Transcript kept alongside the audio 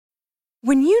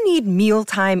When you need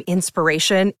mealtime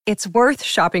inspiration, it's worth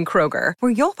shopping Kroger,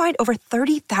 where you'll find over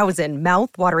 30,000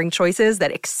 mouth-watering choices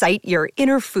that excite your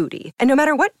inner foodie. And no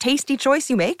matter what tasty choice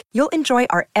you make, you'll enjoy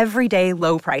our everyday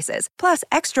low prices, plus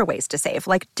extra ways to save,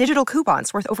 like digital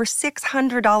coupons worth over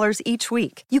 $600 each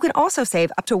week. You can also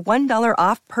save up to $1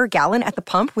 off per gallon at the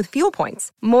pump with fuel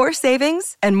points. More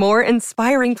savings and more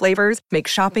inspiring flavors make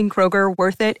shopping Kroger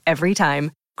worth it every time.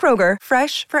 Kroger,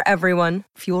 fresh for everyone.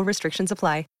 Fuel restrictions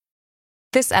apply.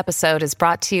 This episode is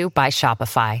brought to you by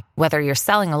Shopify. Whether you're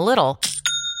selling a little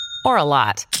or a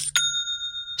lot,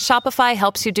 Shopify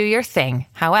helps you do your thing,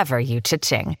 however you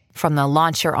cha-ching. From the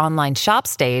launch your online shop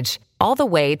stage, all the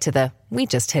way to the we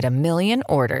just hit 1 million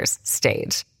orders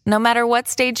stage. No matter what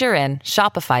stage you're in,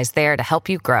 Shopify's there to help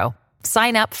you grow.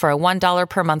 Sign up for a $1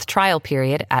 per month trial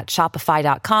period at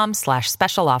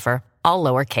shopify.com/special offer, all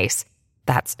lowercase.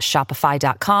 That's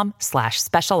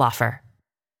shopify.com/special offer.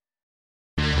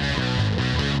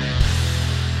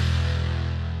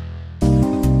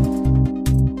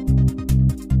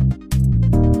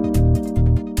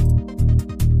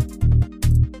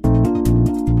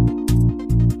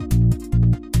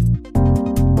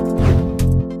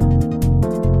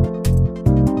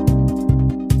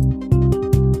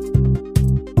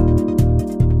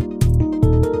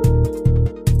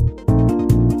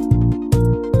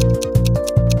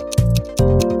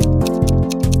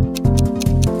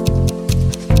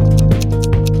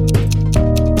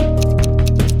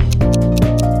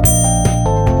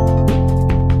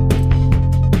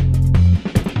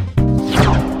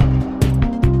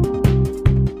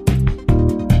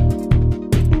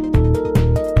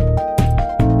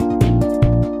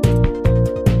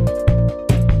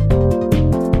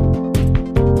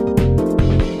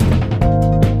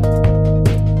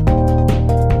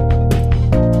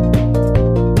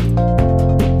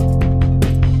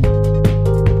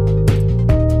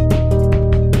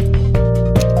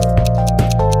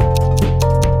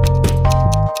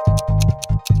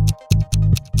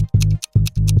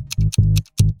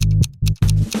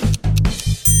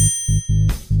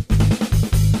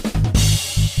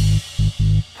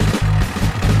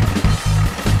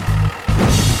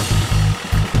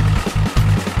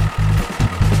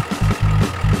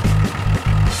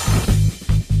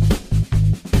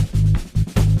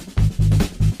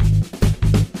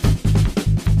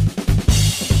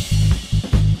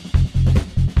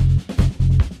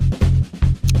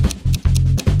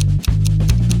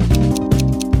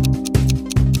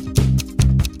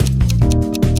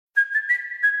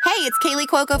 It's Kaylee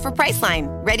Cuoco for Priceline.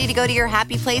 Ready to go to your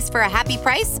happy place for a happy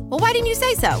price? Well, why didn't you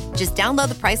say so? Just download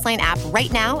the Priceline app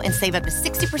right now and save up to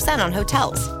 60% on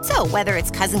hotels. So whether it's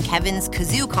Cousin Kevin's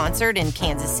Kazoo Concert in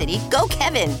Kansas City, go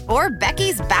Kevin, or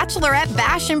Becky's Bachelorette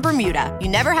Bash in Bermuda, you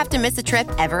never have to miss a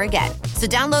trip ever again. So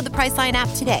download the Priceline app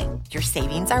today. Your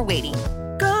savings are waiting.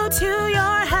 Go to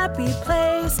your happy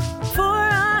place for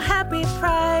a happy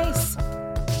price.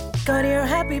 Go to your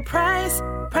happy price,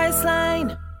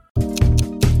 Priceline.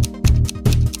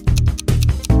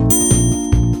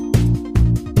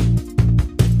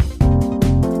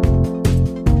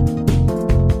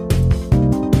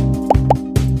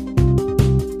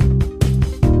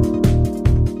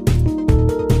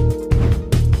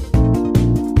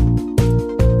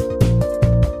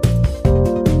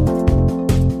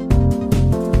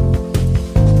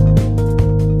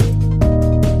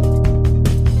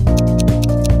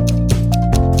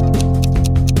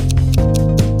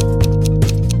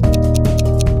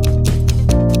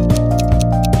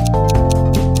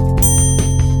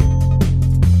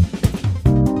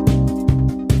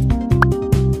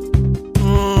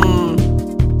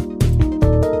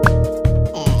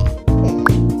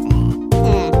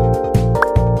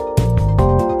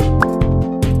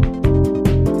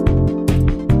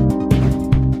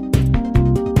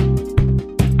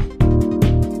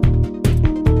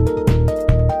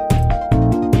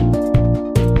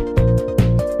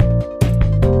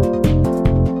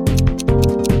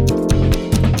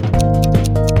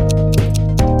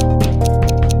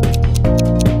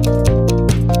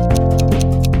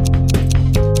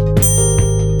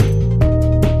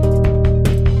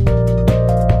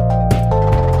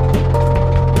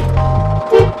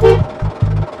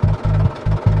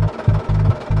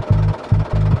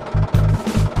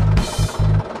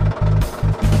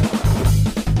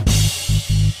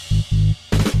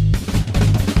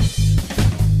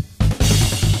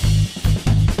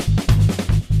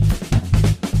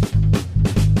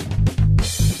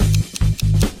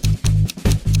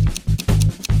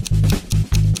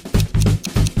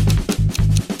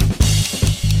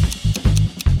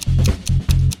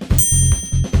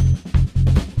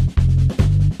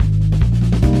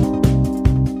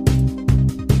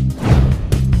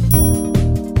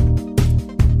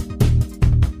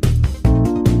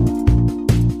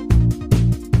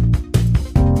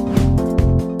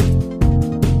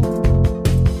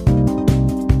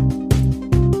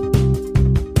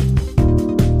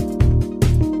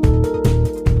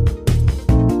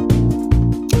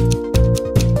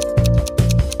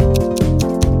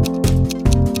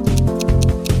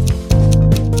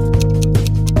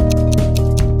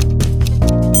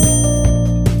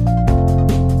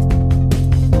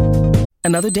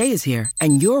 Another day is here,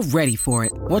 and you're ready for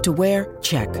it. What to wear?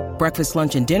 Check. Breakfast,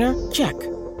 lunch, and dinner? Check.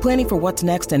 Planning for what's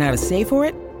next and how to save for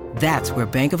it? That's where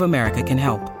Bank of America can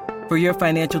help. For your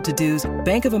financial to-dos,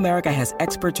 Bank of America has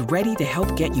experts ready to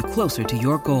help get you closer to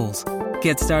your goals.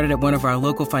 Get started at one of our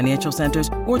local financial centers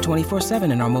or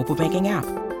 24/7 in our mobile banking app.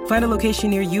 Find a location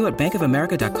near you at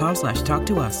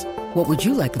bankofamerica.com/talktous. What would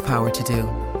you like the power to do?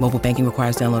 Mobile banking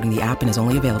requires downloading the app and is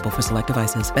only available for select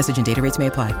devices. Message and data rates may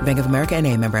apply. Bank of America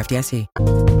NA, member FDIC.